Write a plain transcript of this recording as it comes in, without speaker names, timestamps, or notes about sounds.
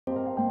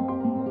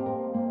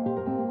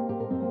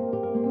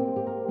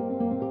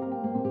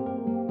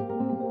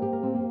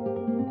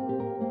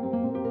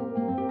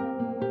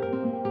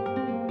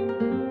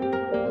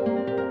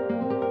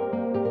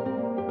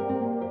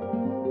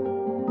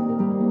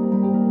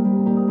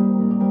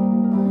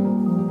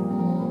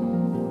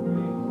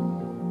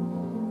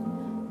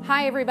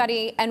Hi,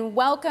 everybody, and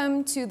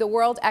welcome to the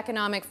World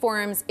Economic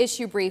Forum's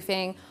issue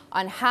briefing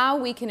on how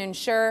we can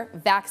ensure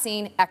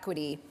vaccine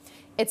equity.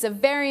 It's a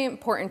very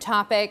important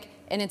topic,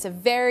 and it's a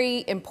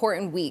very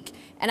important week.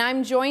 And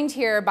I'm joined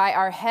here by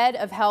our Head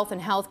of Health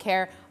and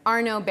Healthcare,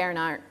 Arnaud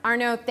Bernard.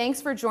 Arnaud,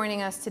 thanks for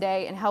joining us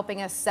today and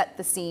helping us set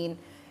the scene.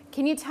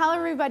 Can you tell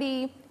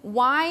everybody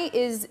why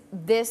is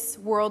this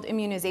World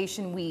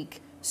Immunization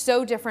Week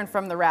so different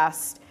from the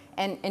rest,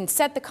 and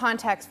set the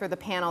context for the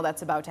panel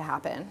that's about to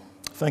happen?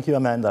 Thank you,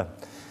 Amanda.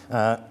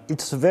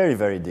 It's very,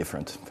 very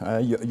different.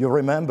 You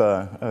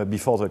remember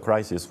before the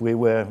crisis, we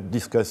were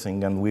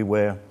discussing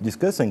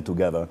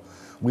together.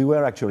 We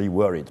were actually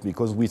worried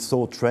because we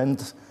saw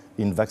trends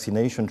in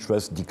vaccination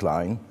trust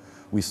decline.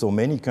 We saw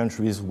many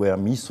countries where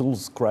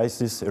measles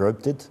crisis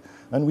erupted,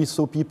 and we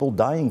saw people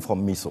dying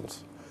from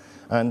measles.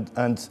 And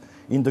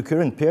in the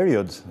current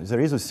period,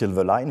 there is a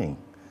silver lining.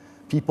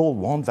 People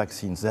want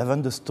vaccines. They've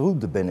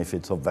understood the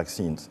benefits of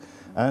vaccines,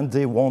 and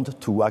they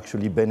want to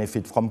actually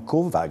benefit from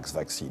COVAX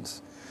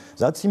vaccines.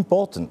 That's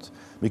important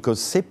because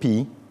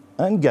CEPI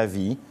and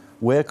Gavi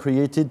were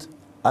created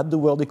at the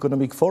World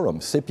Economic Forum.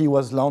 CEPI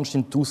was launched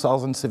in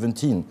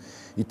 2017.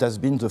 It has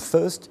been the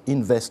first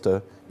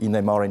investor in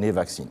mRNA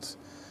vaccines.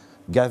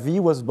 Gavi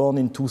was born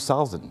in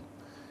 2000.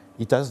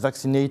 It has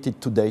vaccinated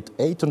to date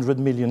 800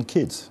 million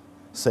kids,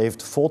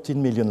 saved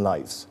 14 million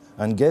lives.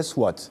 And guess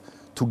what?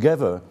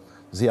 Together,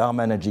 they are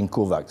managing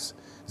COVAX,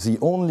 the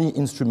only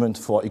instrument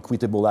for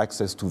equitable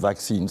access to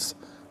vaccines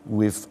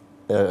with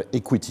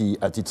equity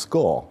at its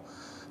core.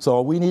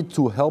 So we need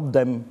to help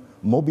them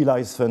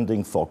mobilize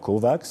funding for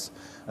COVAX,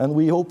 and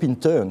we hope in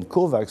turn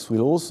COVAX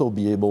will also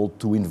be able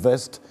to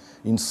invest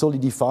in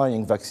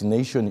solidifying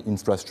vaccination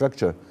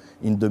infrastructure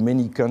in the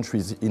many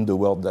countries in the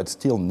world that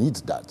still need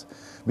that.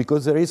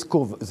 Because there is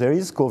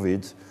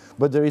COVID,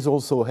 but there is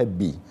also Hep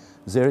B,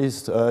 there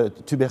is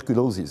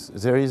tuberculosis,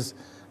 there is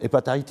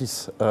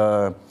hepatitis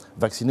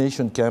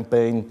vaccination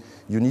campaign.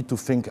 You need to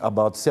think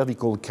about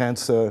cervical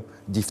cancer,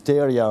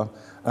 diphtheria,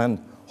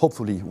 and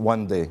hopefully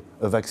one day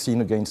a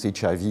vaccine against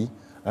HIV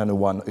and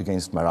one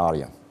against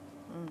malaria.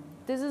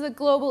 This is a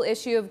global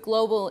issue of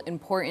global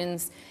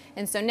importance.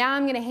 And so now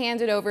I'm going to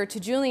hand it over to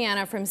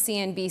Juliana from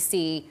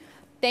CNBC.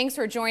 Thanks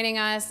for joining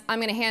us. I'm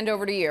going to hand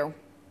over to you.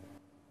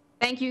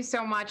 Thank you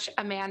so much,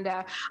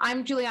 Amanda.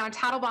 I'm Juliana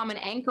Tatelbaum, an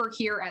anchor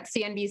here at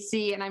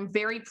CNBC, and I'm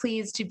very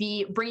pleased to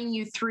be bringing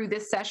you through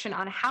this session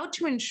on how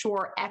to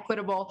ensure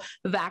equitable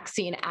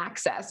vaccine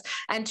access.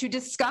 And to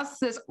discuss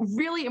this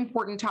really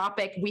important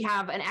topic, we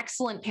have an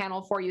excellent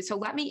panel for you. So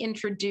let me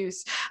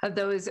introduce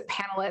those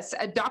panelists.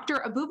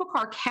 Dr.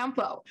 Abubakar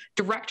Campo,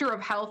 Director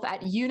of Health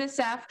at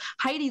UNICEF,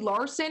 Heidi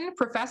Larson,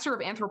 Professor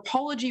of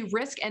Anthropology,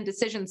 Risk and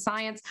Decision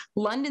Science,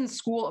 London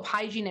School of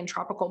Hygiene and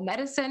Tropical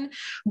Medicine,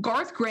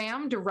 Garth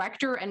Graham, Director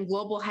and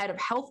Global Head of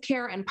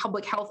Healthcare and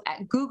Public Health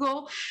at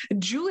Google,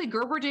 Julie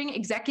Gerberding,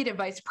 Executive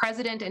Vice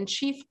President and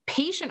Chief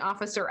Patient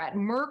Officer at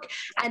Merck,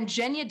 and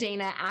Jenya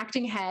Dana,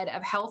 Acting Head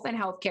of Health and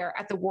Healthcare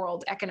at the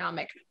World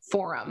Economic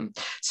Forum.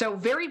 So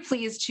very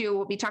pleased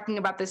to be talking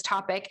about this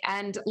topic,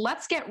 and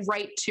let's get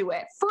right to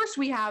it. First,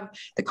 we have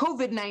the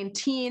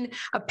COVID-19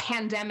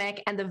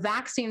 pandemic and the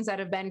vaccines that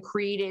have been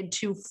created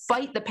to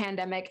fight the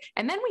pandemic,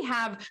 and then we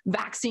have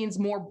vaccines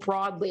more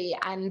broadly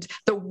and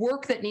the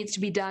work that needs to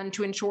be done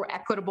to ensure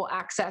equitable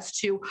access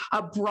to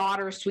a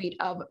broader suite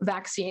of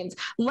vaccines.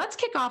 Let's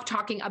kick off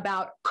talking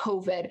about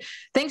COVID.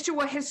 Thanks to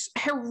a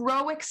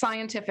heroic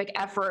scientific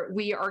effort,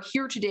 we are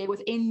here today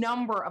with a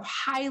number of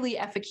highly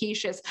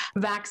efficacious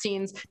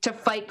vaccines to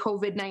fight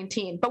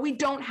COVID-19, but we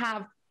don't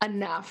have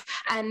enough.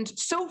 And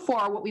so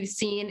far, what we've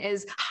seen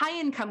is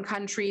high-income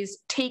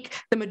countries take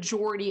the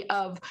majority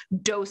of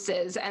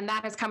doses, and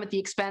that has come at the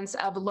expense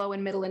of low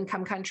and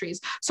middle-income countries.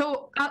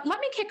 So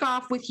let me kick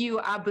off with you,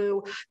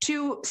 Abu,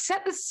 to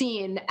set the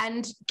scene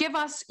and give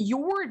us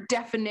your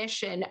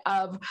definition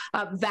of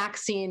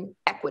vaccine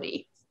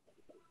equity.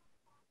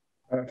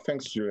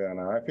 Thanks,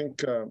 Juliana. I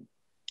think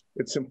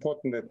it's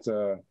important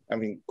that,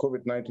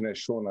 COVID-19 has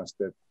shown us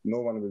that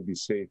no one will be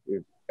safe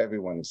if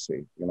everyone is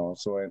safe,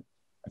 So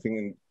I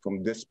think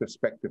from this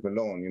perspective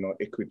alone,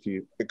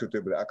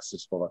 equitable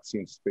access for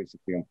vaccines is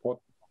basically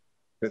important.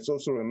 Let's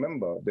also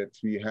remember that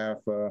we have,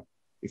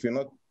 if you're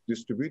not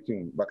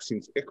distributing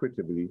vaccines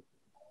equitably,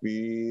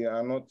 we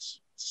are not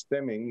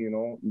stemming,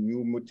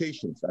 new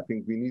mutations. I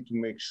think we need to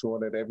make sure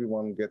that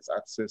everyone gets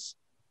access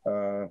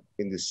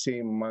in the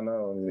same manner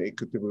or in an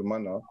equitable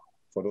manner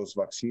for those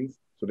vaccines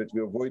so that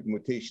we avoid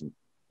mutation.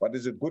 What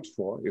is it good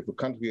for if a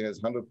country has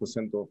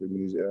 100%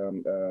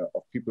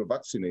 of people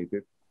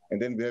vaccinated,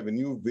 and then we have a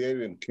new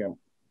variant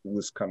who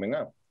is coming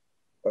up,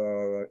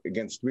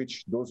 against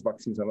which those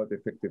vaccines are not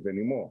effective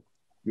anymore?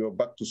 You're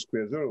back to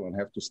square zero and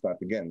have to start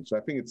again. So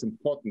I think it's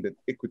important that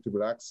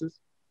equitable access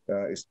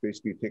is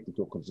basically taken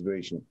into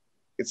consideration.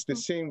 It's the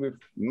same with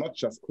not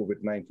just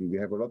COVID-19. We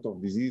have a lot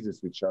of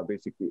diseases which are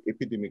basically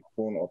epidemic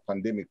prone or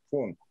pandemic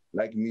prone,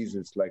 like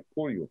measles, like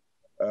polio.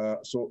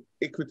 So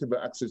equitable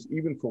access,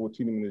 even for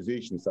routine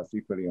immunizations, that's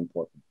equally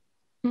important.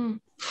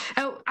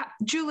 Oh,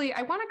 Julie,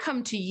 I want to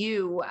come to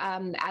you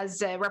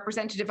as a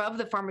representative of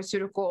the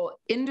pharmaceutical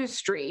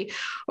industry.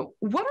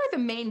 What are the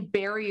main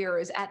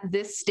barriers at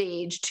this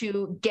stage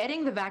to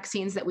getting the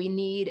vaccines that we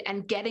need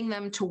and getting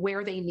them to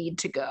where they need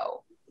to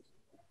go?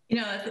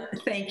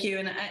 Thank you.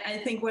 And I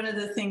think one of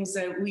the things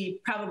that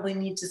we probably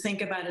need to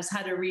think about is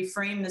how to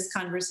reframe this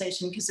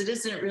conversation, because it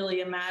isn't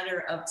really a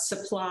matter of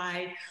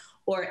supply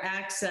or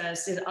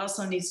access. It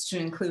also needs to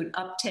include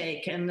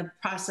uptake and the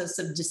process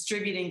of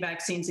distributing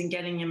vaccines and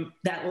getting them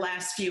that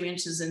last few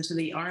inches into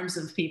the arms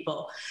of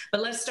people.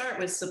 But let's start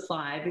with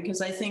supply,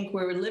 because I think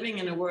we're living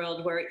in a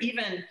world where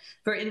even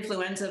for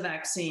influenza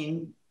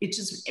vaccine, it's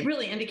just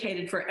really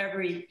indicated for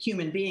every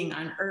human being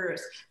on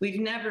Earth, we've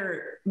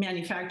never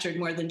manufactured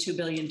more than 2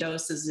 billion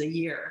doses a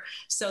year.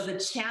 So the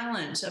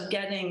challenge of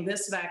getting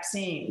this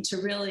vaccine to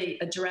really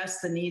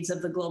address the needs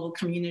of the global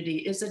community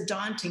is a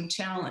daunting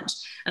challenge.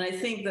 And I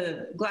think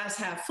the glass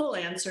half full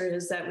answer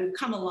is that we've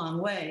come a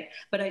long way.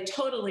 But I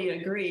totally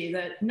agree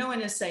that no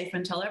one is safe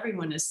until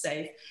everyone is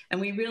safe. And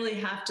we really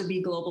have to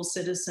be global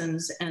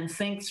citizens and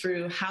think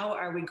through how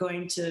are we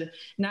going to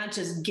not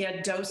just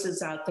get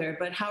doses out there,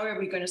 but how are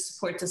we going to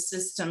support the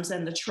systems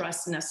and the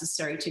trust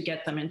necessary to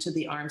get them into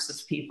the arms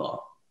of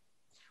people.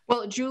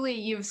 Well, Julie,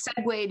 you've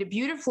segued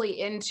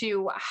beautifully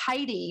into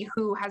Heidi,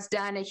 who has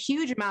done a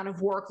huge amount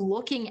of work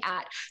looking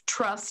at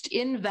trust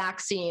in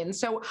vaccines.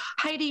 So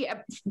Heidi,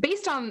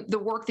 based on the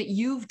work that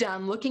you've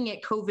done looking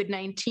at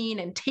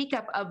COVID-19 and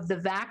take-up of the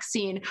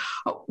vaccine,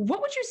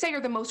 what would you say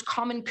are the most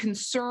common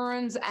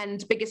concerns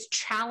and biggest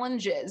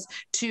challenges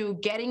to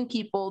getting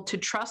people to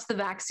trust the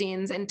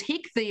vaccines and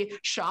take the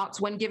shots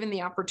when given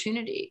the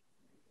opportunity?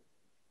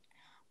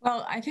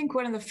 Well, I think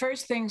one of the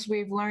first things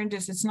we've learned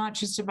is it's not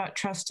just about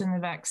trust in the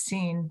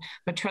vaccine,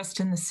 but trust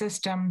in the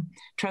system,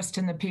 trust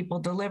in the people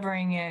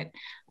delivering it.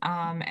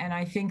 And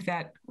I think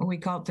that we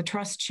call it the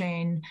trust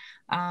chain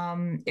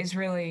is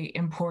really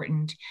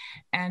important.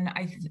 And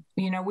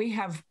we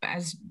have,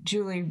 as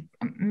Julie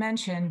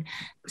mentioned,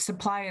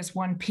 supply is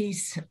one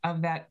piece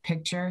of that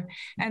picture.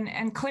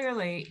 And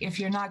clearly, if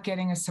you're not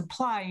getting a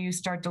supply, you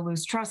start to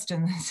lose trust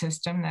in the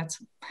system.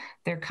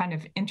 They're kind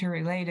of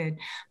interrelated.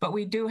 But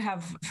we do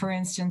have, for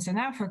instance, in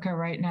Africa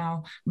right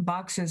now,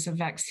 boxes of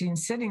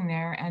vaccines sitting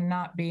there and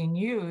not being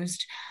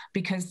used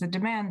because the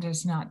demand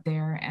is not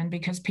there and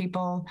because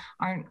people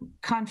aren't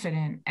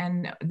confident.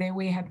 And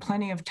we had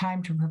plenty of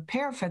time to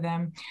prepare for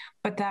them,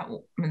 but that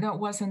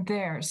wasn't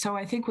there. So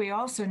I think we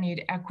also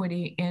need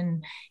equity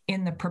in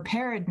the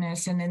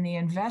preparedness and in the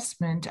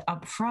investment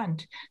up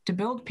front to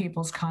build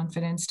people's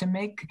confidence, to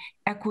make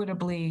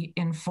equitably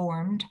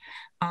informed,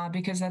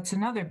 because that's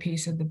another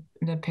piece of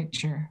the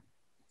picture.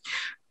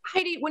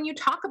 Heidi, when you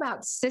talk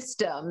about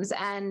systems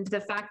and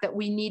the fact that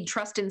we need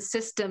trust in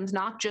systems,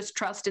 not just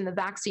trust in the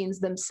vaccines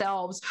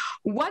themselves,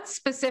 what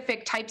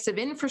specific types of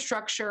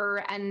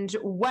infrastructure and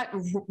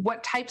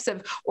what types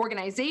of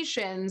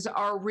organizations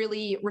are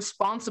really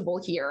responsible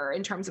here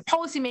in terms of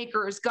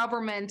policymakers,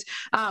 government?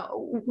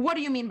 What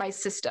do you mean by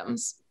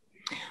systems?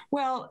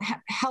 Well,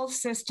 health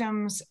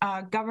systems,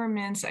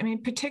 governments,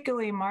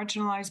 particularly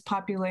marginalized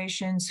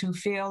populations who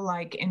feel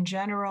like in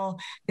general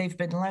they've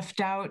been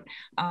left out.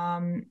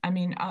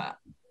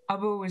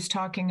 Abu was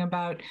talking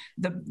about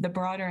the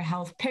broader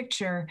health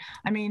picture.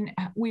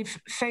 We've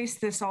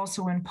faced this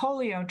also in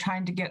polio,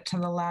 trying to get to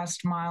the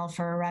last mile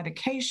for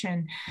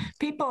eradication.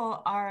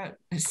 People are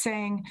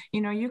saying,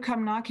 you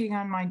come knocking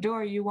on my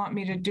door, you want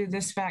me to do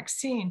this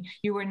vaccine.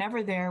 You were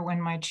never there when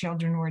my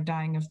children were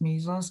dying of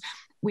measles.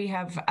 We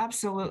have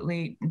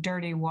absolutely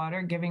dirty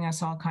water giving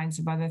us all kinds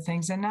of other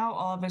things. And now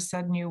all of a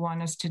sudden you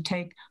want us to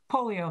take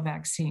polio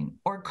vaccine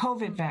or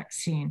COVID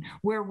vaccine.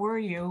 Where were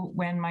you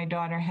when my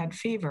daughter had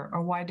fever?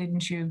 Or why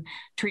didn't you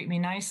treat me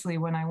nicely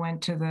when I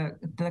went to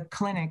the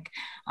clinic?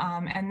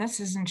 And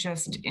this isn't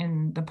just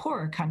in the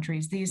poorer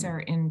countries. These are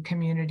in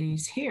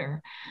communities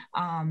here.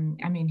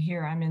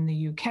 Here I'm in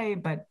the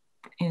UK, but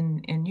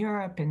in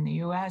Europe, in the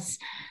US.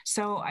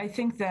 So I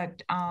think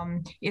that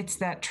it's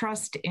that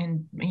trust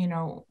in,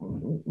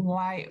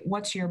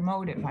 what's your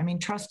motive?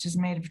 Trust is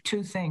made of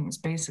two things,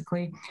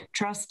 basically.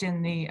 Trust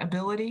in the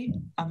ability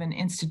of an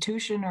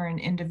institution or an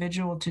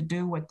individual to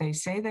do what they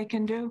say they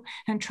can do,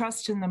 and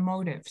trust in the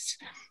motives.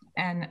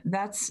 And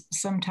that's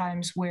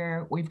sometimes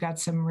where we've got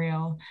some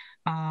real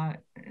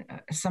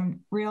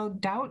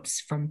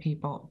doubts from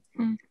people.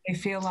 They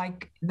feel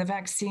like the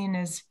vaccine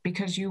is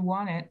because you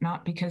want it,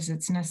 not because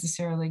it's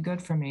necessarily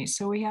good for me.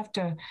 So we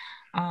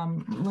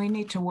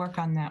need to work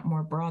on that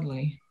more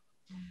broadly.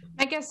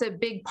 I guess a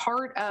big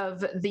part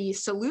of the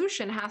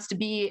solution has to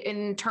be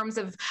in terms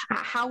of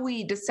how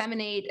we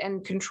disseminate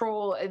and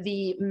control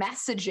the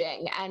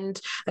messaging, and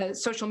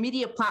social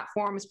media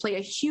platforms play a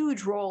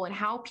huge role in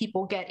how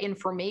people get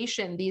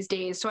information these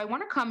days. So I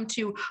want to come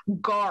to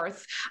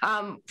Garth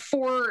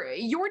for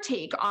your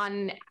take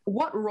on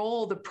what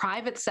role the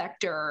private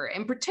sector,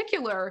 in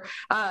particular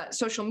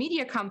social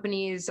media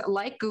companies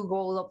like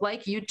Google,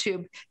 like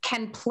YouTube,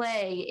 can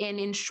play in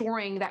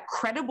ensuring that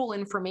credible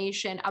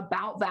information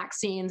about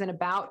vaccines and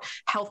about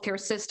healthcare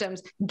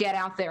systems get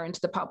out there into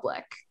the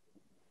public.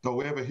 but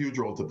we have a huge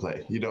role to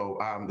play.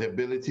 The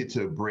ability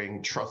to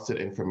bring trusted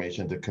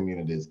information to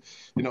communities.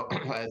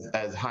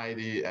 As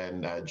Heidi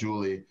and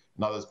Julie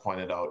and others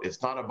pointed out,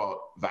 it's not about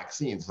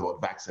vaccines, it's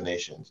about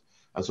vaccinations.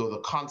 And so the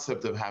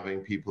concept of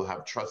having people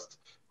have trust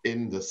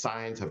in the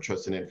science, have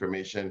trust in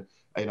information,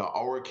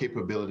 our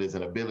capabilities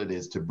and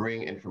abilities to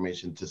bring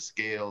information to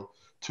scale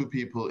to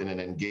people in an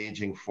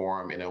engaging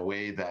form, in a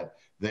way that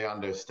they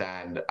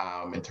understand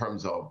in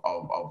terms of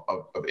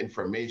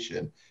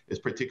information is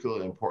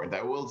particularly important.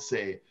 I will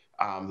say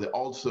that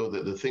also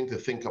the thing to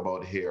think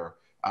about here,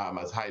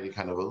 as Heidi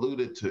kind of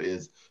alluded to,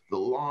 is the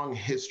long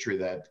history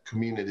that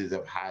communities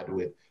have had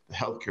with the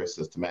healthcare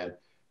system. And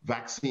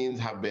vaccines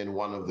have been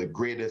one of the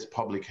greatest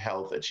public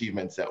health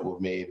achievements that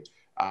we've made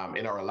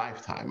in our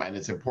lifetime. And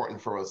it's important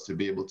for us to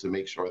be able to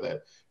make sure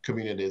that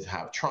communities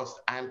have trust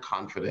and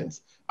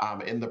confidence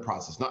in the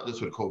process, not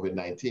just with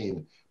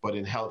COVID-19, but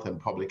in health and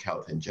public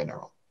health in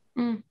general.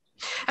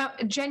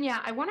 Jenya,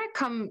 I want to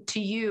come to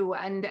you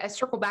and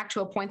circle back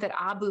to a point that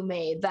Abu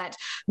made, that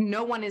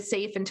no one is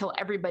safe until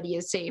everybody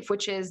is safe,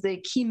 which is the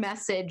key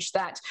message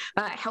that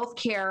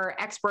healthcare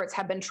experts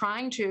have been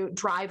trying to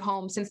drive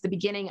home since the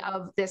beginning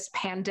of this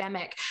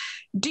pandemic.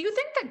 Do you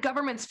think that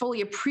governments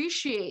fully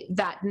appreciate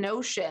that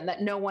notion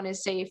that no one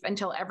is safe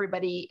until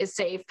everybody is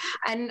safe?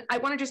 And I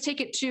want to just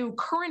take it to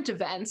current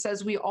events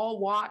as we all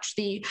watch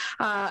the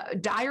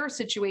dire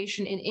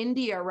situation in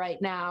India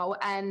right now,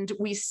 and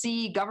we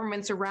see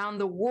governments around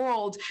the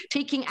world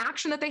taking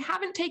action that they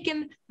haven't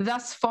taken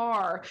thus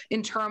far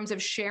in terms of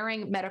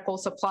sharing medical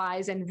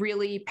supplies and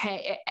really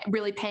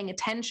paying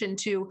attention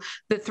to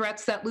the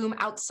threats that loom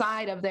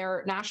outside of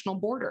their national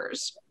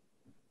borders.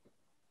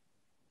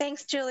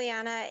 Thanks,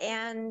 Juliana.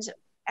 And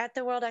at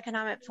the World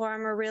Economic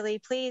Forum, we're really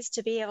pleased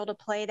to be able to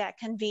play that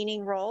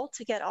convening role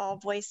to get all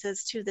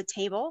voices to the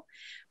table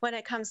when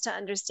it comes to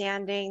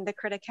understanding the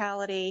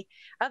criticality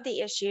of the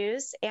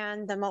issues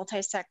and the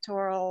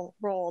multi-sectoral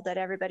role that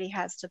everybody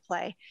has to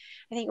play.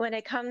 I think when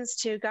it comes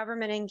to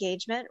government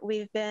engagement,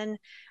 we've been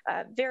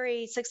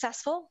very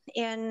successful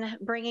in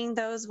bringing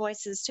those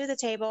voices to the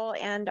table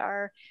and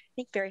are, I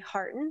think, very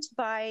heartened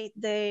by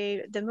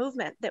the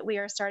movement that we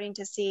are starting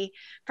to see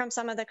from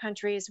some of the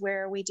countries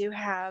where we do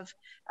have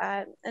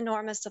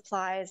enormous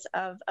supplies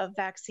of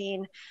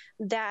vaccine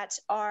that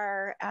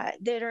are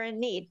in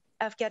need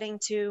of getting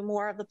to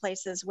more of the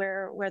places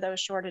where those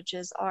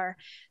shortages are.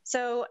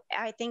 So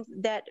I think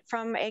that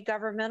from a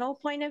governmental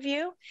point of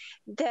view,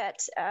 that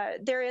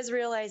there is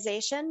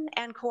realization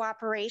and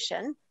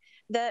cooperation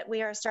that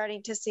we are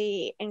starting to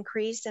see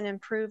increase and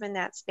improve in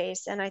that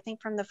space. And I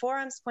think from the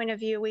forum's point of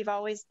view, we've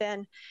always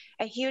been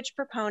a huge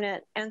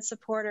proponent and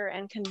supporter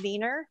and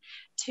convener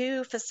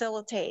to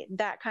facilitate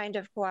that kind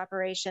of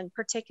cooperation,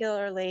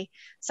 particularly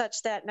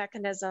such that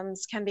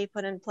mechanisms can be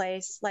put in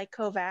place like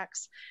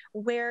COVAX,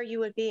 where you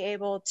would be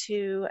able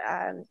to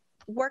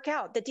work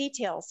out the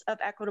details of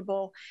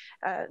equitable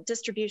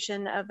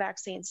distribution of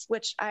vaccines,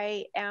 which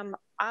I am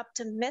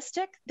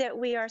optimistic that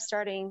we are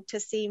starting to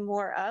see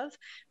more of,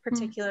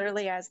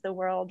 particularly as the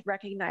world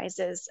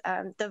recognizes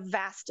the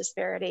vast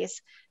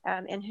disparities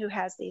in who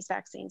has these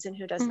vaccines and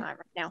who does not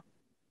right now.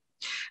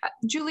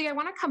 Julie, I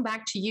want to come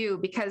back to you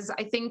because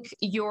I think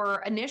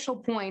your initial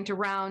point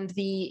around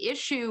the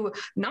issue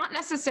not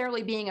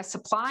necessarily being a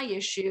supply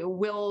issue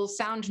will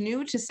sound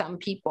new to some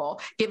people,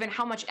 given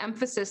how much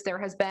emphasis there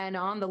has been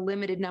on the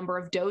limited number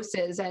of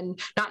doses and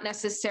not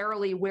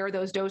necessarily where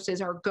those doses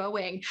are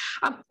going.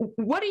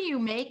 What do you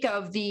make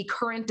of the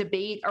current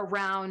debate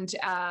around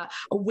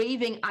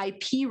waiving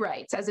IP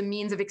rights as a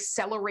means of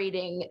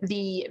accelerating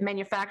the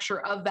manufacture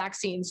of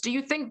vaccines? Do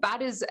you think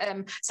that is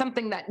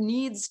something that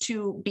needs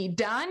to be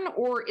done,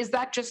 or is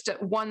that just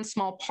one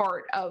small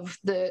part of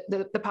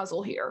the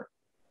puzzle here?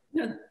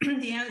 No,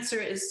 the answer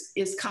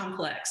is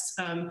complex.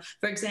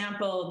 For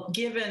example,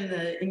 given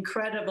the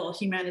incredible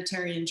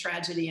humanitarian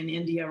tragedy in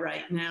India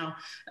right now,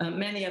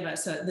 many of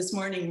us this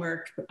morning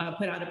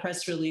put out a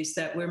press release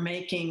that we're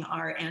making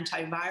our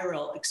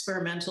antiviral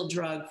experimental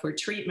drug for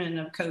treatment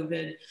of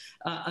COVID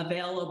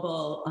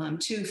available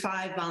to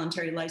 5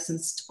 voluntary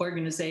licensed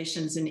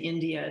organizations in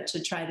India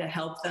to try to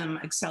help them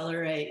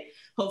accelerate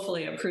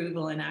hopefully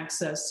approval and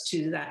access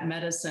to that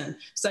medicine.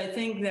 So I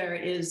think there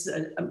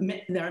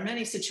are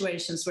many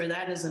situations where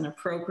that is an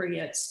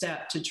appropriate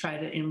step to try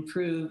to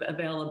improve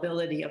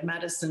availability of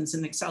medicines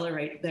and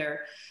accelerate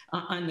their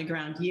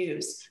on-the-ground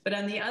use. But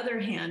on the other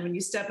hand, when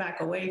you step back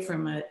away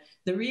from it,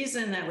 the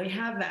reason that we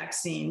have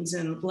vaccines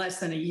in less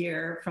than a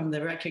year from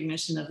the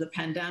recognition of the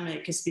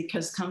pandemic is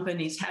because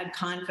companies had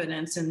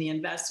confidence in the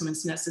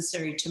investments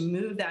necessary to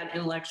move that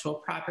intellectual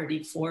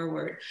property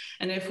forward.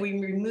 And if we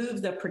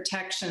remove the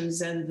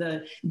protections and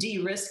the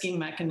de-risking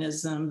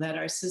mechanism that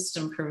our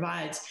system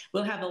provides,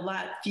 we'll have a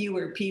lot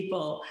fewer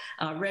people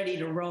ready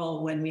to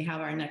roll when we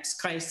have our next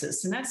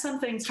crisis. And that's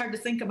something it's hard to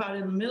think about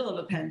in the middle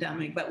of a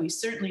pandemic, but we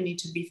certainly need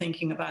to be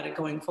thinking about it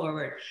going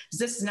forward.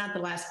 This is not the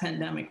last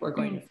pandemic we're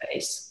going to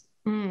face.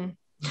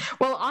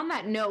 Well, on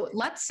that note,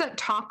 let's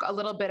talk a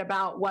little bit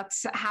about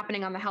what's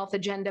happening on the health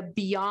agenda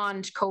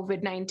beyond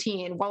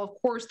COVID-19. While, of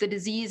course, the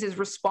disease is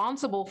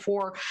responsible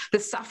for the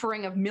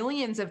suffering of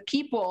millions of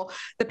people,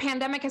 the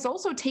pandemic has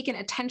also taken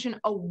attention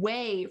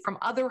away from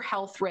other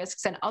health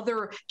risks and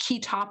other key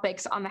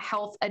topics on the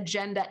health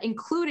agenda,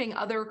 including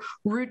other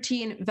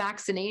routine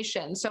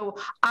vaccinations. So,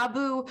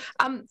 Abu,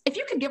 if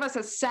you could give us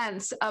a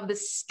sense of the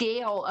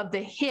scale of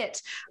the hit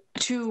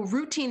to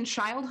routine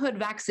childhood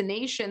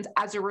vaccinations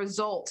as a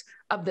result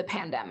of the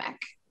pandemic.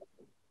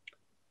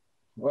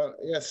 Well,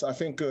 yes, I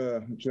think,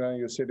 Joanna,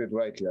 you said it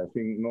rightly. I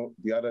think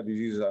the other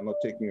diseases are not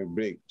taking a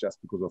break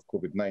just because of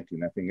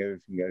COVID-19. I think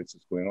everything else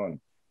is going on.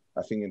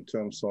 I think in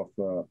terms of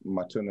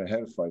maternal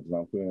health, for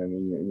example, I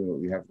mean,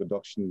 we have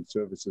reduction in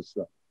services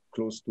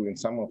close to, in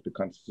some of the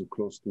countries,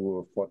 close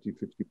to 40,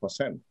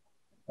 50%.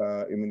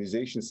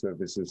 Immunization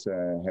services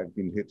have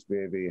been hit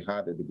very, very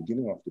hard at the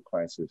beginning of the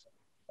crisis.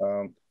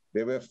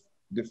 They were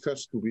the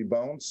first to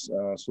rebound,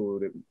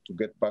 to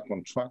get back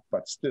on track,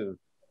 but still,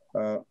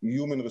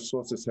 human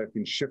resources have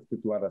been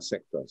shifted to other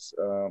sectors.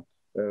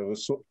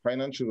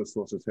 Financial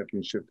resources have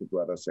been shifted to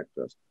other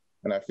sectors.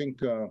 And I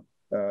think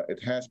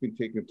it has been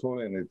taken a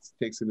toll, and it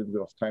takes a little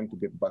bit of time to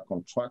get back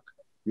on track.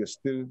 We are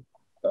still,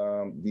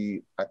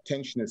 the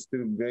attention is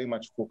still very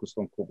much focused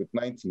on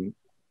COVID-19.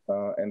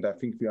 And I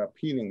think we are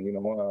appealing,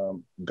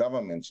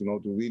 governments,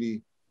 to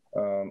really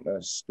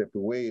step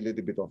away a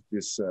little bit of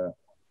this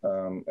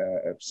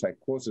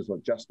psychosis or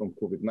just on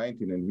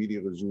COVID-19 and really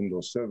resume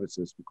those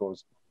services,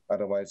 because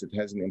otherwise it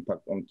has an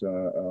impact on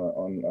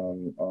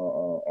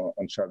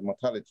child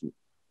mortality.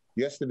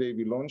 Yesterday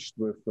we launched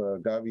with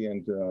Gavi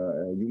and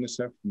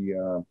UNICEF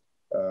the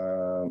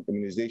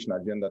Immunization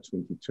Agenda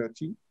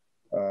 2030,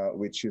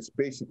 which is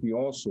basically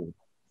also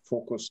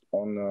focused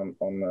on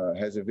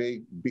has a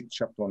very big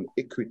chapter on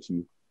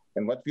equity.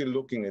 And what we're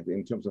looking at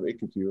in terms of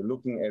equity, we're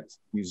looking at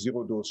the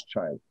zero-dose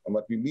child. And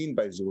what we mean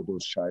by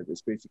zero-dose child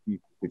is basically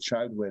the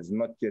child who has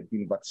not yet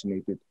been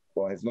vaccinated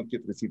or has not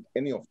yet received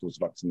any of those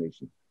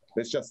vaccinations.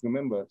 Let's just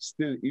remember,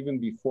 still, even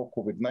before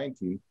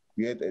COVID-19,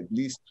 we had at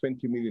least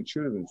 20 million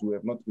children who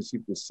have not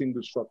received a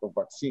single shot of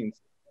vaccines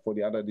for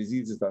the other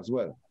diseases as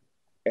well.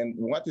 And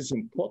what is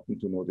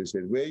important to notice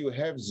is where you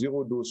have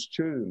zero-dose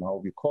children, how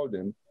we call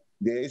them,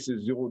 there is a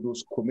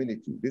zero-dose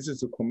community. This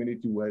is a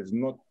community who has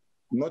not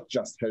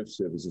just health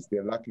services.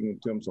 They're lacking in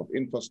terms of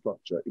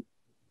infrastructure,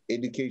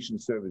 education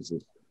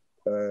services,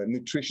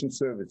 nutrition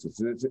services.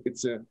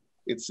 It's a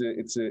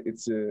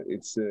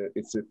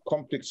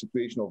complex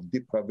situation of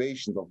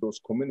deprivation of those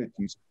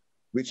communities,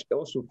 which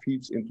also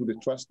feeds into the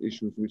trust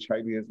issues which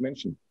Heidi has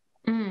mentioned.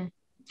 Mm.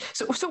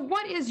 So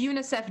what is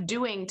UNICEF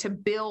doing to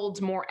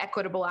build more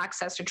equitable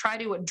access, to try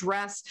to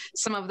address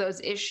some of those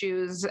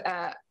issues,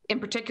 in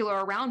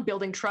particular around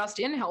building trust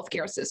in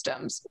healthcare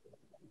systems?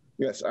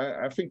 Yes,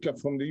 I think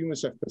from the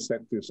UNICEF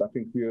perspectives, I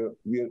think we're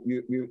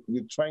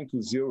trying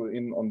to zero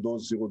in on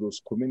those zero-dose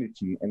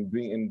community and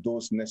bring in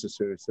those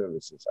necessary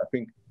services. I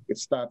think it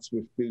starts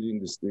with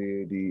building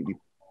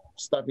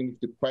starting with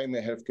the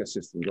primary healthcare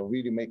systems, or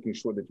really making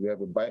sure that we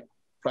have a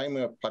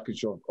primary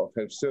package of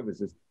health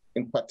services,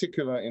 in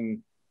particular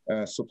in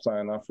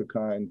Sub-Saharan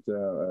Africa and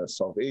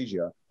South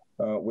Asia,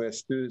 where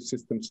still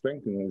system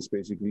strengthening is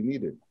basically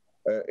needed.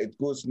 It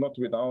goes not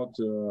without,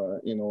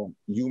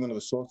 human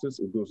resources.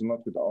 It goes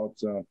not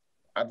without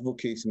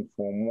advocating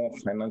for more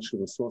financial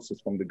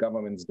resources from the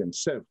governments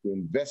themselves to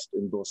invest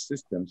in those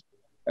systems.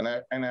 And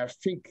I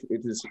think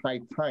it is high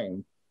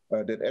time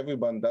that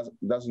everyone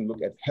doesn't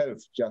look at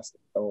health just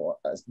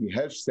as the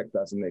health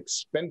sector as an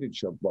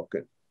expenditure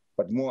bucket,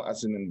 but more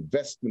as an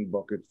investment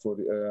bucket for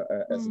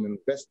as an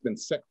investment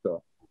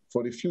sector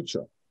for the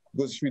future.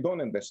 Because if we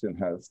don't invest in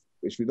health,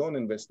 if we don't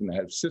invest in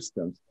health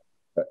systems,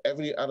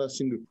 every other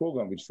single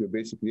program which we're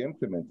basically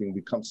implementing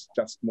becomes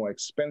just more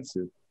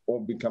expensive or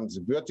becomes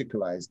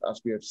verticalized,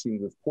 as we have seen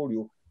with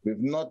polio, with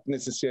not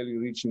necessarily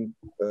reaching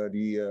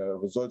the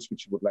results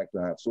which you would like to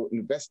have. So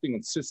investing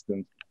in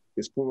systems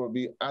is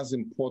probably as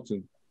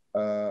important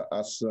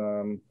as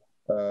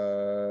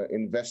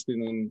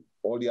investing in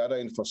all the other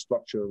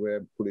infrastructure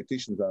where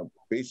politicians are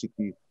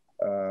basically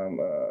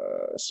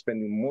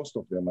spending most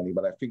of their money.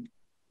 But I think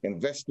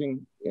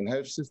investing in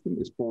health system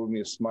is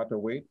probably a smarter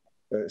way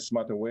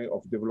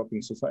of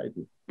developing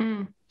society.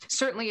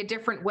 Certainly a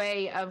different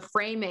way of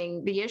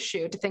framing the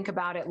issue, to think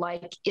about it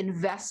like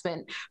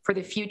investment for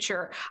the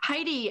future.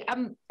 Heidi,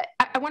 I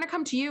want to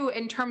come to you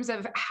in terms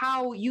of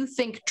how you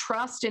think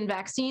trust in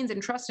vaccines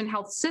and trust in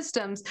health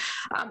systems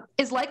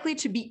is likely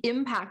to be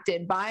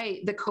impacted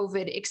by the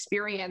COVID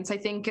experience. I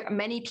think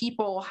many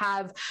people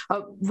have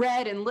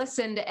read and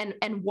listened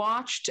and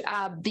watched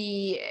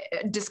the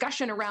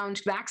discussion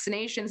around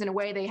vaccinations in a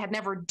way they had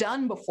never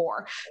done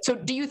before. So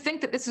do you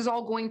think that this is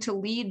all going to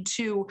lead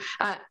to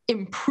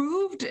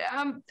improved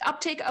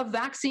uptake of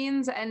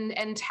vaccines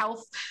and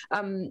health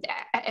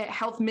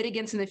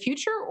mitigants in the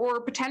future, or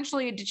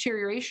potentially a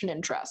deterioration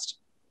in trust?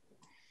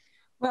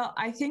 Well,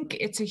 I think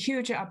it's a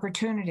huge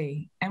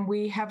opportunity, and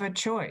we have a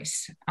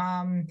choice.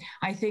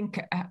 I think,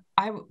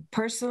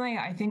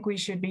 I think we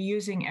should be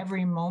using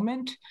every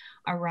moment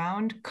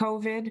around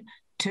COVID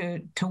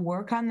to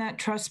work on that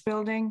trust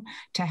building,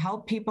 to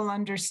help people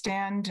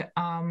understand.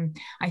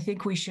 I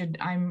think we should.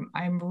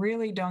 I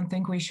really don't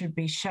think we should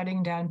be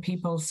shutting down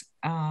people's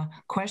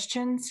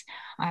questions.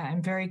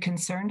 I'm very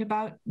concerned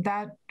about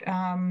that.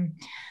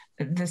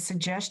 The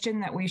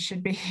suggestion that we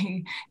should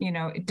be,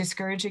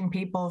 discouraging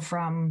people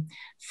from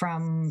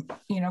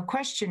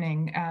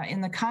questioning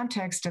in the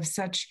context of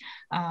such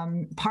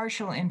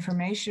partial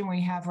information we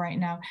have right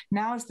now.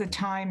 Now is the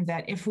time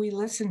that if we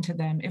listen to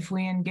them, if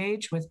we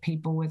engage with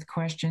people with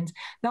questions,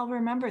 they'll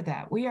remember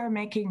that. We are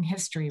making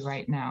history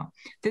right now.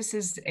 This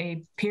is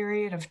a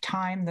period of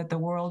time that the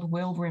world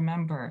will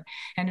remember.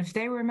 And if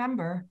they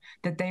remember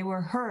that they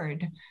were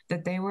heard,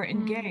 that they were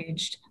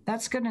engaged,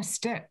 that's going to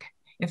stick.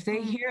 If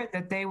they hear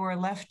that they were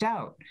left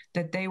out,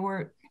 that they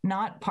were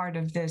not part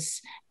of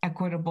this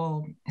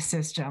equitable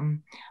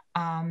system,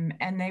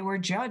 and they were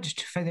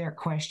judged for their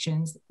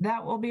questions,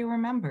 that will be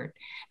remembered.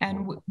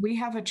 And we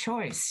have a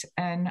choice.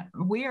 And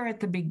we are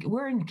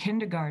we're in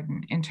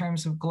kindergarten in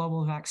terms of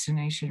global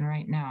vaccination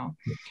right now.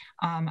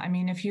 I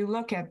mean, if you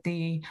look at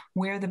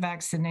where the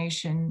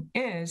vaccination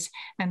is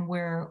and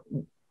where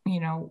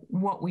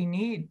what we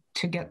need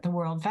to get the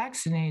world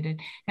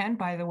vaccinated. And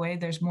by the way,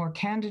 there's more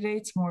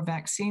candidates, more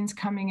vaccines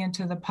coming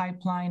into the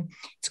pipeline.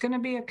 It's going to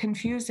be a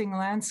confusing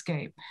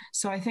landscape.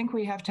 So I think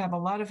we have to have a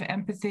lot of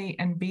empathy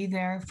and be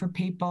there for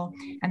people,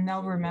 and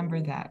they'll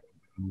remember that.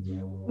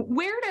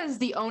 Where does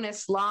the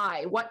onus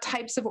lie? What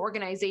types of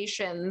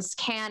organizations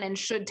can and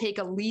should take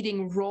a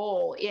leading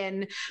role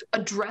in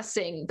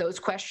addressing those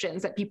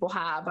questions that people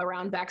have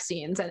around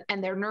vaccines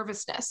and their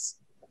nervousness?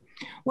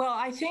 Well,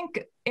 I think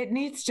it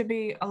needs to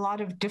be a lot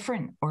of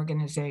different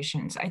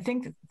organizations. I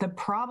think the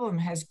problem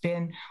has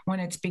been when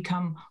it's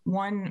become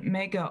one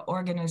mega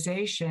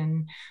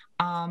organization,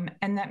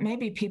 and that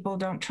maybe people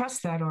don't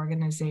trust that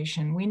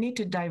organization. We need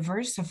to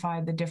diversify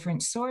the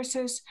different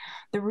sources.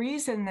 The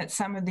reason that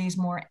some of these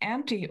more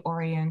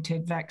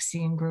anti-oriented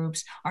vaccine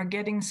groups are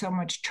getting so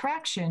much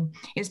traction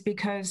is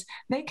because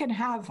they can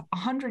have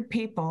 100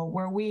 people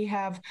where we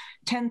have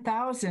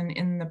 10,000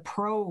 in the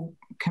pro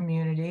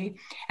community,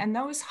 and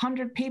those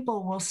 100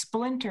 people will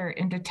splinter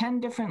into 10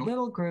 different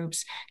little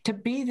groups to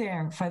be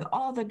there for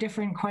all the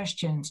different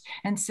questions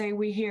and say,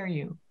 we hear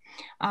you.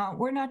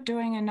 We're not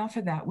doing enough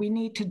of that. We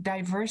need to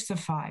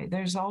diversify.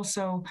 There's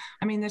also,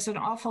 there's an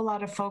awful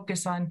lot of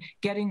focus on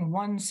getting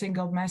one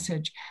single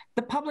message.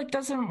 The public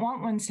doesn't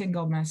want one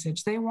single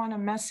message. They want a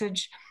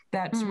message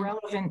that's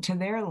relevant to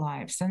their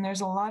lives. And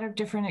there's a lot of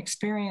different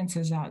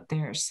experiences out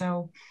there.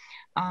 So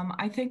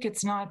I think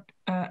it's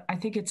I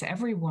think it's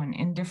everyone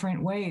in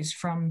different ways,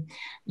 from,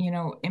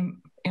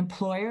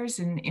 employers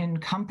in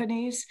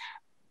companies,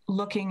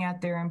 looking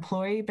at their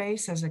employee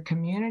base as a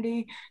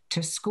community,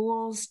 to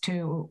schools,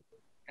 to,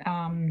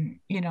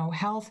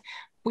 health.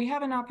 We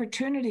have an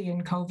opportunity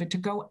in COVID to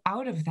go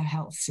out of the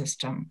health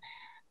system.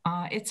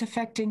 It's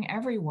affecting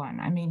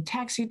everyone.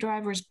 Taxi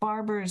drivers,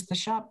 barbers, the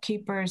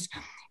shopkeepers,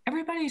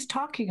 everybody's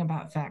talking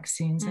about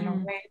vaccines in a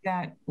way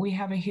that we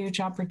have a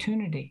huge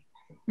opportunity.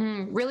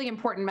 Really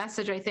important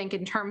message, I think,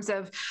 in terms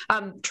of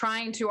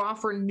trying to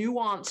offer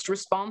nuanced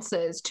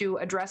responses to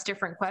address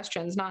different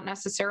questions, not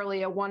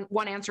necessarily a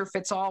one answer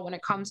fits all when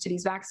it comes to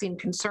these vaccine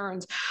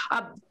concerns.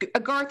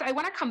 Garth, I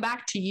want to come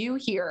back to you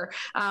here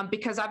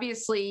because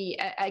obviously,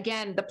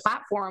 again, the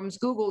platforms,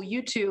 Google,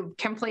 YouTube,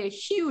 can play a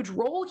huge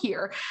role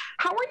here.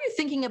 How are you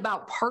thinking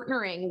about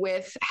partnering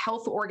with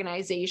health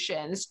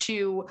organizations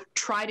to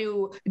try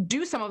to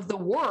do some of the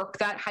work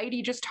that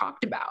Heidi just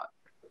talked about?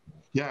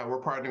 Yeah,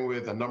 we're partnering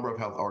with a number of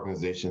health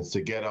organizations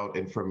to get out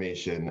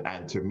information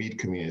and to meet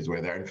communities where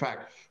they're. In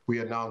fact, we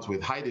announced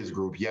with Heidi's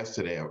group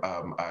yesterday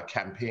a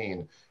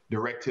campaign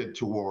directed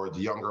towards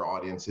younger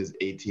audiences,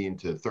 18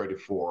 to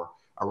 34,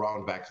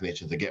 around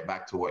vaccination, to Get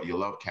Back to What You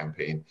Love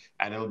campaign.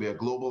 And it'll be a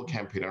global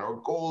campaign. And our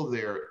goal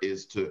there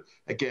is to,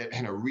 again,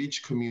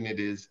 reach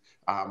communities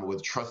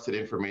with trusted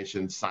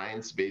information,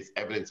 science-based,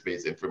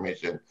 evidence-based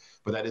information,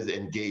 but that is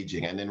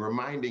engaging. And then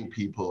reminding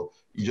people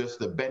just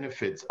the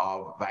benefits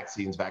of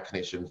vaccines,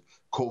 vaccinations,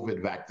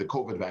 the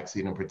COVID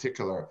vaccine in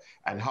particular,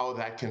 and how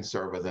that can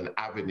serve as an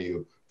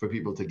avenue for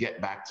people to get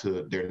back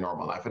to their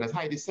normal life. And as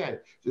Heidi said,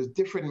 there's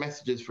different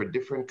messages for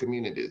different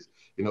communities.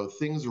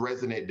 Things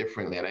resonate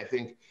differently. And I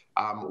think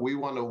we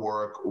want to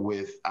work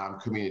with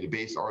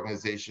community-based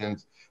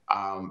organizations,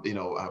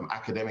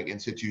 academic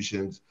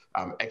institutions,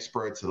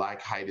 experts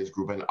like Heidi's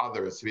group and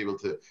others to be able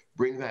to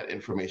bring that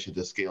information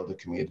to scale the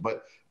community.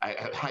 But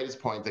Heidi's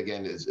point,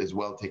 again, is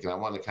well taken. I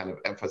want to kind of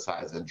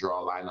emphasize and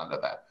draw a line under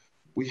that.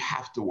 We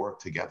have to work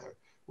together.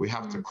 We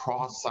have to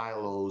cross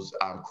silos,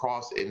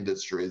 cross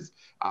industries,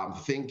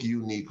 think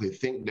uniquely,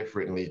 think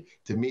differently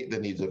to meet the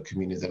needs of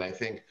communities. And I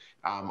think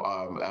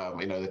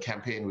The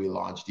campaign we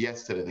launched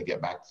yesterday, to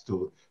get back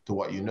to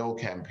what you know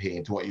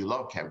campaign, to what you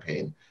love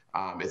campaign,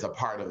 is a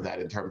part of that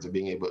in terms of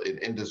being able, in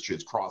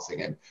industries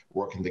crossing and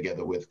working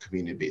together with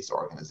community-based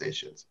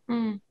organizations.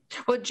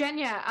 Well,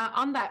 Jenya,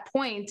 on that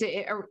point,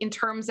 in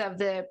terms of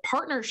the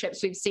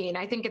partnerships we've seen,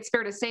 I think it's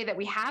fair to say that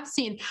we have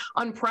seen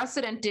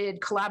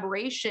unprecedented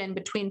collaboration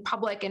between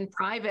public and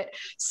private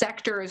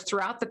sectors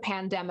throughout the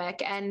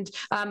pandemic. And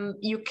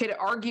you could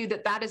argue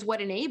that that is what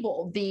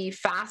enabled the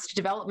fast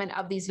development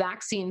of these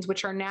vaccines,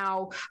 which are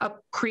now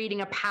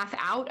creating a path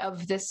out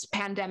of this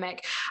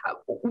pandemic.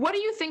 What do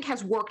you think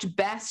has worked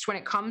best when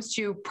it comes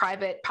to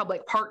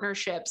private-public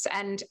partnerships?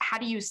 And how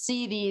do you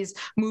see these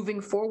moving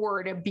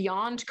forward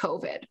beyond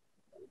COVID?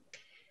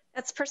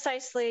 That's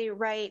precisely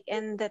right,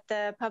 in that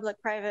the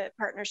public-private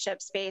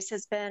partnership space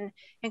has been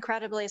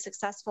incredibly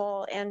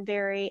successful and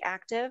very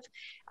active.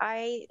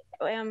 I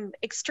am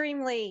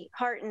extremely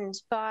heartened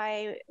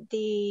by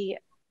the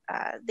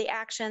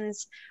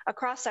actions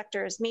across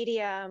sectors: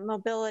 media,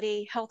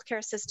 mobility,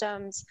 healthcare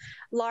systems,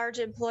 large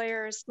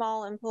employers,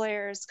 small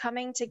employers,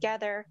 coming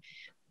together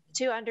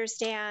to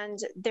understand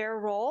their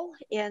role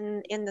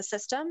in the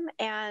system.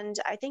 And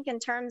I think in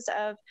terms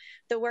of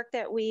the work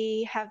that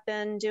we have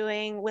been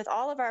doing with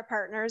all of our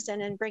partners,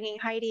 and in bringing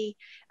Heidi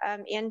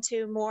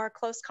into more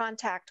close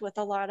contact with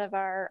a lot of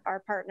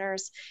our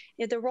partners,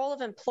 the role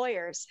of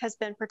employers has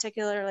been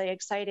particularly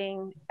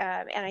exciting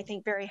and I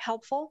think very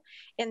helpful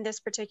in this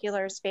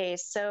particular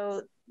space.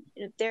 So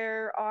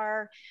there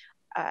are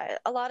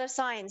a lot of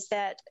signs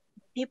that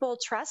people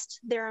trust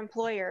their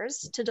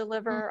employers to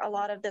deliver a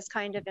lot of this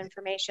kind of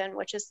information,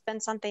 which has been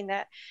something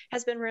that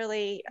has been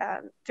really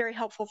very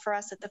helpful for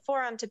us at the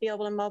forum, to be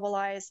able to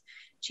mobilize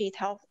chief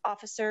health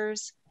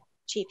officers,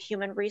 chief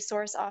human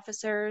resource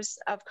officers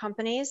of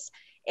companies,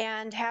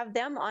 and have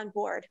them on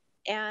board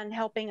and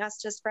helping us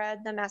to spread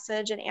the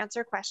message and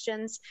answer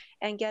questions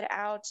and get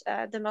out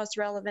the most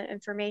relevant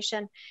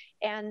information.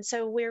 And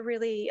so we're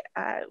really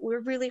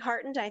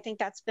heartened. I think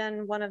that's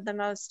been one of the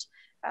most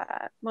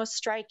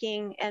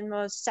striking and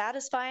most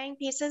satisfying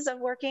pieces of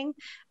working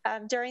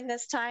during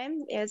this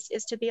time is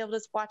to be able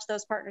to watch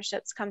those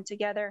partnerships come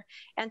together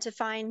and to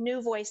find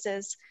new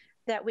voices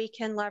that we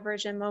can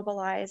leverage and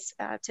mobilize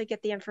to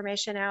get the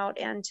information out,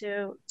 and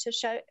to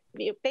show,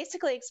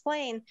 basically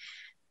explain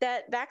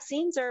that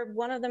vaccines are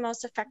one of the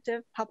most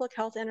effective public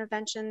health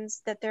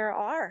interventions that there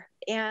are.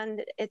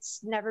 And it's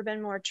never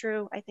been more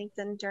true, I think,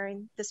 than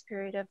during this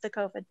period of the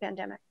COVID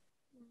pandemic.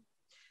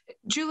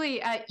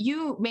 Julie,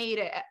 you made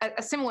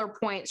a similar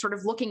point, sort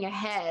of looking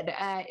ahead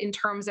in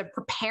terms of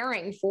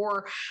preparing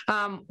for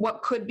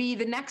what could be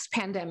the next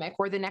pandemic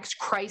or the next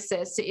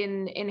crisis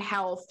in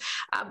health.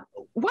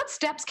 What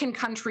steps can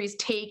countries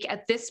take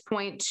at this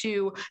point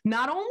to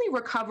not only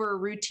recover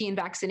routine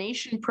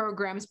vaccination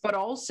programs, but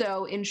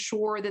also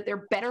ensure that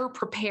they're better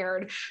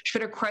prepared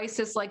should a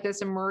crisis like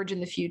this emerge in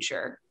the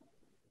future?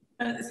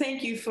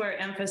 Thank you for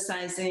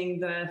emphasizing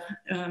the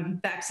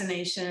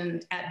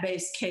vaccination at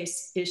base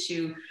case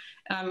issue.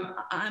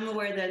 I'm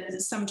aware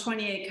that some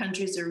 28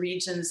 countries or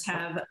regions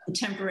have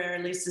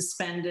temporarily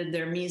suspended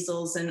their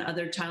measles and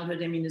other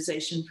childhood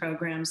immunization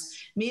programs.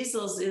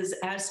 Measles is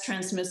as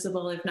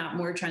transmissible, if not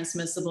more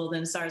transmissible,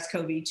 than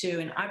SARS-CoV-2,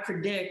 and I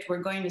predict we're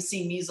going to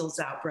see measles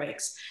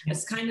outbreaks.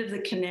 It's kind of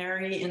the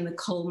canary in the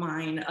coal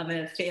mine of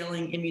a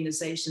failing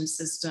immunization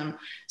system.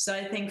 So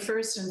I think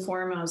first and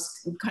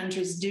foremost,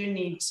 countries do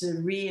need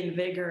to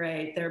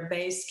reinvigorate their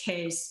base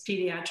case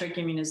pediatric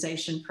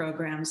immunization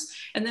programs.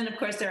 And then, of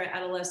course, there are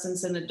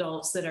adolescents and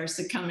adults that are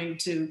succumbing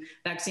to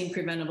vaccine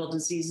preventable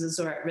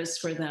diseases or at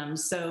risk for them.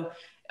 So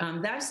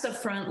that's the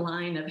front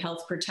line of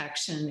health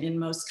protection in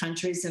most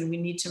countries, and we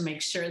need to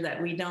make sure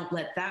that we don't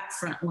let that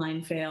front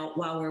line fail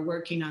while we're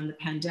working on the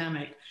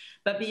pandemic.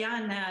 But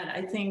beyond that,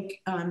 I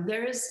think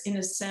there is, in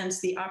a sense,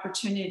 the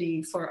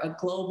opportunity for a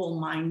global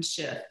mind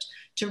shift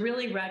to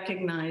really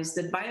recognize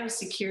that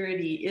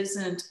biosecurity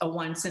isn't a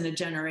once in a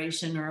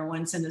generation or a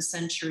once in a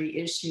century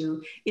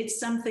issue. It's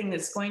something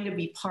that's going to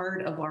be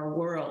part of our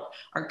world,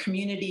 our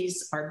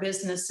communities, our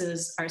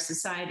businesses, our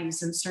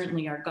societies, and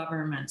certainly our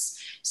governments.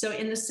 So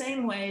in the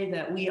same way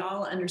that we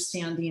all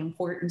understand the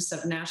importance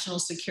of national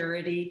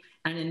security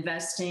and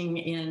investing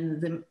in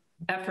the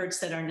efforts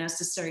that are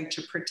necessary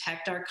to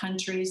protect our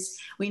countries,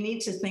 we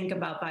need to think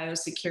about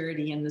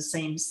biosecurity in the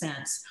same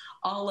sense.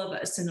 All of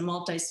us in a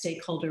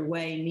multi-stakeholder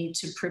way need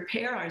to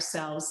prepare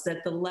ourselves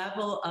that the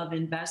level of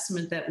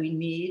investment that we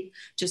need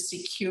to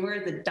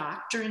secure the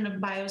doctrine of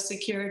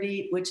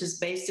biosecurity, which is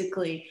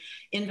basically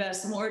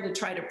invest more to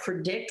try to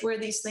predict where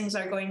these things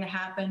are going to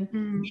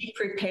happen, be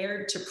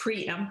prepared to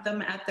preempt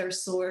them at their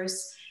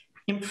source,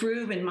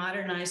 improve and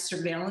modernize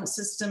surveillance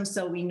systems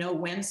so we know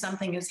when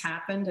something has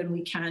happened and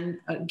we can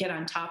get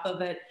on top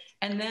of it,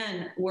 and then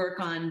work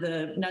on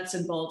the nuts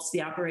and bolts,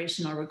 the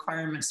operational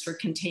requirements for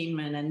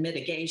containment and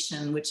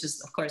mitigation, which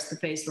is, of course, the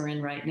phase we're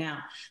in right now.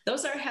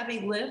 Those are heavy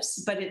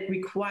lifts, but it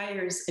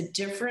requires a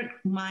different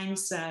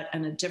mindset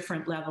and a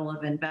different level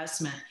of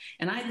investment.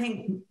 And I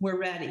think we're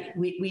ready.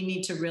 We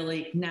need to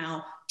really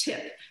now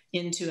tip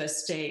into a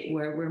state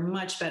where we're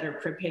much better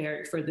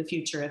prepared for the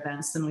future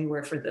events than we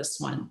were for this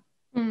one.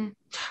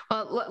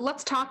 Well,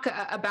 let's talk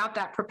about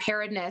that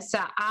preparedness.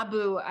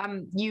 Abu,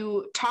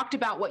 you talked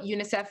about what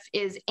UNICEF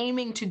is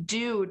aiming to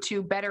do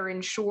to better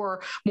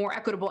ensure more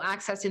equitable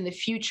access in the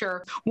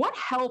future. What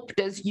help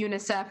does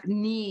UNICEF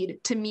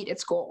need to meet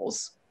its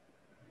goals?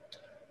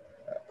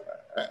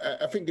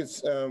 I think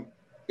it's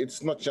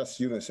not just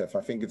UNICEF.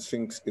 I think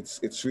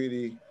it's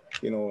really,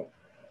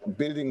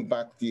 building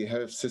back the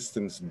health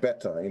systems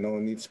better,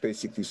 needs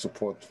basically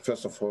support.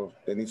 First of all,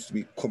 there needs to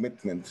be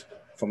commitment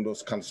from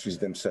those countries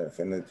themselves.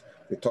 And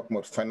we talk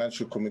about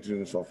financial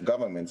commitments of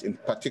governments, in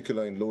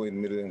particular in low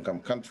and middle income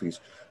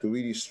countries, to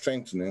really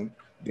strengthening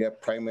their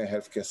primary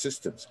healthcare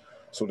systems.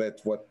 So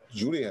that what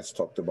Julie has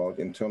talked about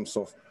in terms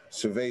of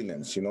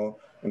surveillance,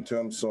 in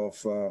terms of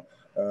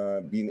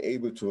being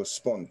able to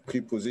respond,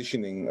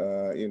 pre-positioning,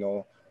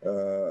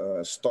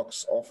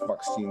 stocks of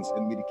vaccines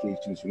and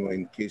medications,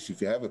 in case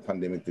if you have a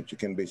pandemic, that you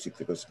can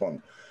basically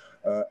respond.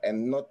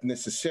 And not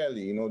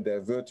necessarily,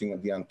 diverting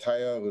the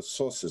entire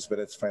resources,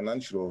 whether it's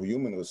financial or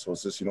human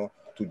resources,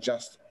 to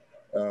just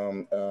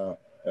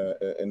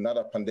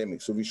another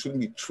pandemic. So we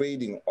shouldn't be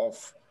trading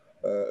off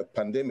a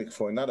pandemic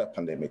for another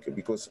pandemic,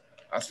 because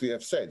as we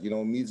have said,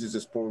 measles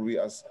is probably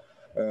as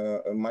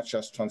much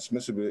as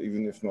transmissible,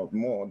 even if not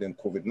more, than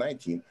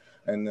COVID-19,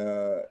 and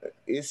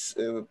is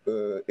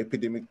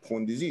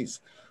epidemic-prone disease.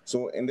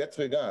 So in that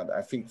regard,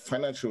 I think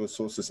financial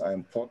resources are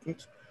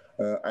important.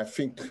 I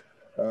think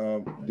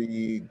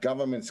the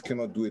governments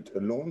cannot do it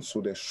alone,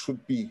 so there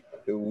should be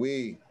a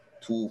way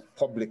to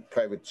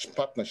public-private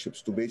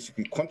partnerships to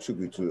basically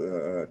contribute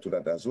to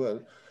that as well,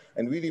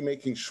 and really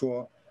making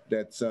sure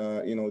that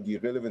the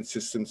relevant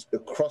systems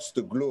across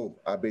the globe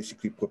are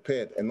basically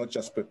prepared, and not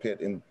just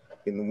prepared in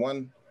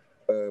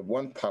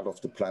one part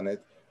of the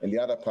planet, and the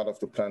other part of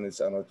the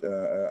planets are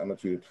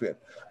not really prepared.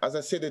 As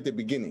I said at the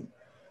beginning,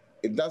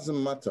 it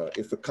doesn't matter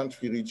if a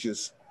country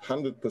reaches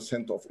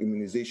 100% of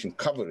immunization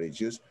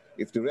coverages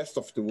if the rest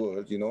of the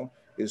world,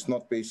 is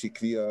not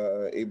basically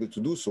able to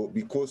do so,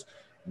 because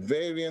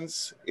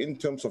variants in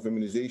terms of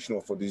immunization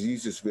or for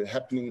diseases will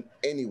happening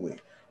anyway.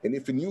 And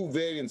if a new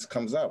variant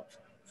comes out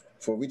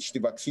for which the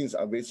vaccines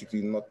are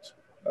basically not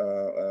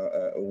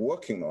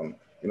working on,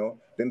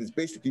 then it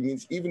basically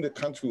means even the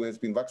country who has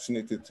been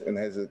vaccinated and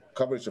has a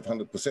coverage of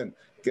 100%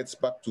 gets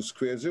back to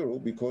square zero,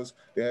 because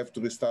they have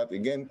to restart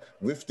again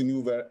with the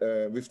new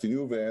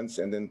variants,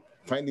 and then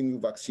finding new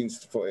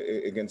vaccines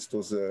against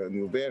those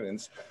new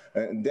variants.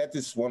 And that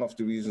is one of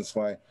the reasons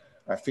why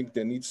I think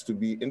there needs to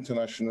be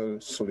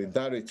international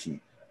solidarity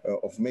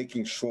of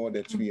making sure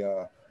that we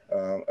are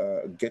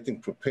getting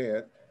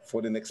prepared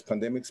for the next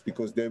pandemics,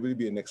 because there will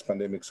be a next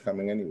pandemics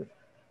coming anyway.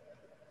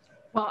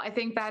 Well, I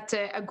think that's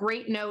a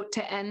great note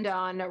to end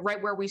on,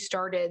 right where we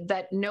started,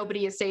 that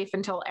nobody is safe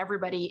until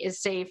everybody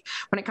is safe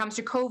when it comes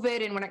to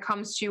COVID and when it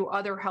comes to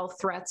other health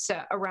threats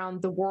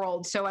around the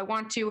world. So I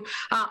want to,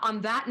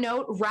 on that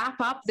note, wrap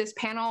up this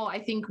panel. I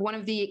think one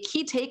of the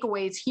key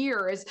takeaways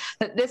here is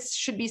that this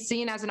should be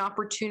seen as an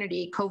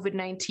opportunity,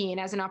 COVID-19,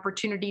 as an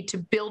opportunity to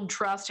build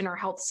trust in our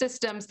health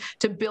systems,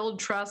 to build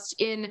trust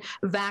in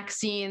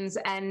vaccines.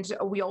 And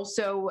we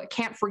also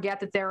can't forget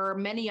that there are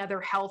many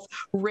other health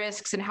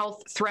risks and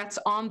health threats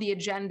on the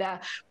agenda.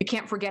 We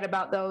can't forget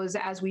about those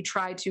as we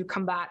try to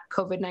combat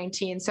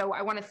COVID-19. So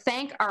I want to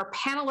thank our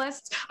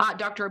panelists,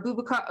 Dr.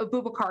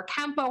 Abubakar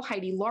Campo,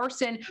 Heidi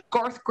Larson,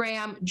 Garth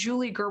Graham,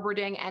 Julie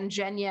Gerberding, and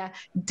Jenya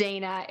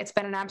Dana. It's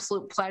been an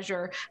absolute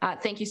pleasure.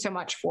 Thank you so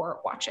much for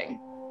watching.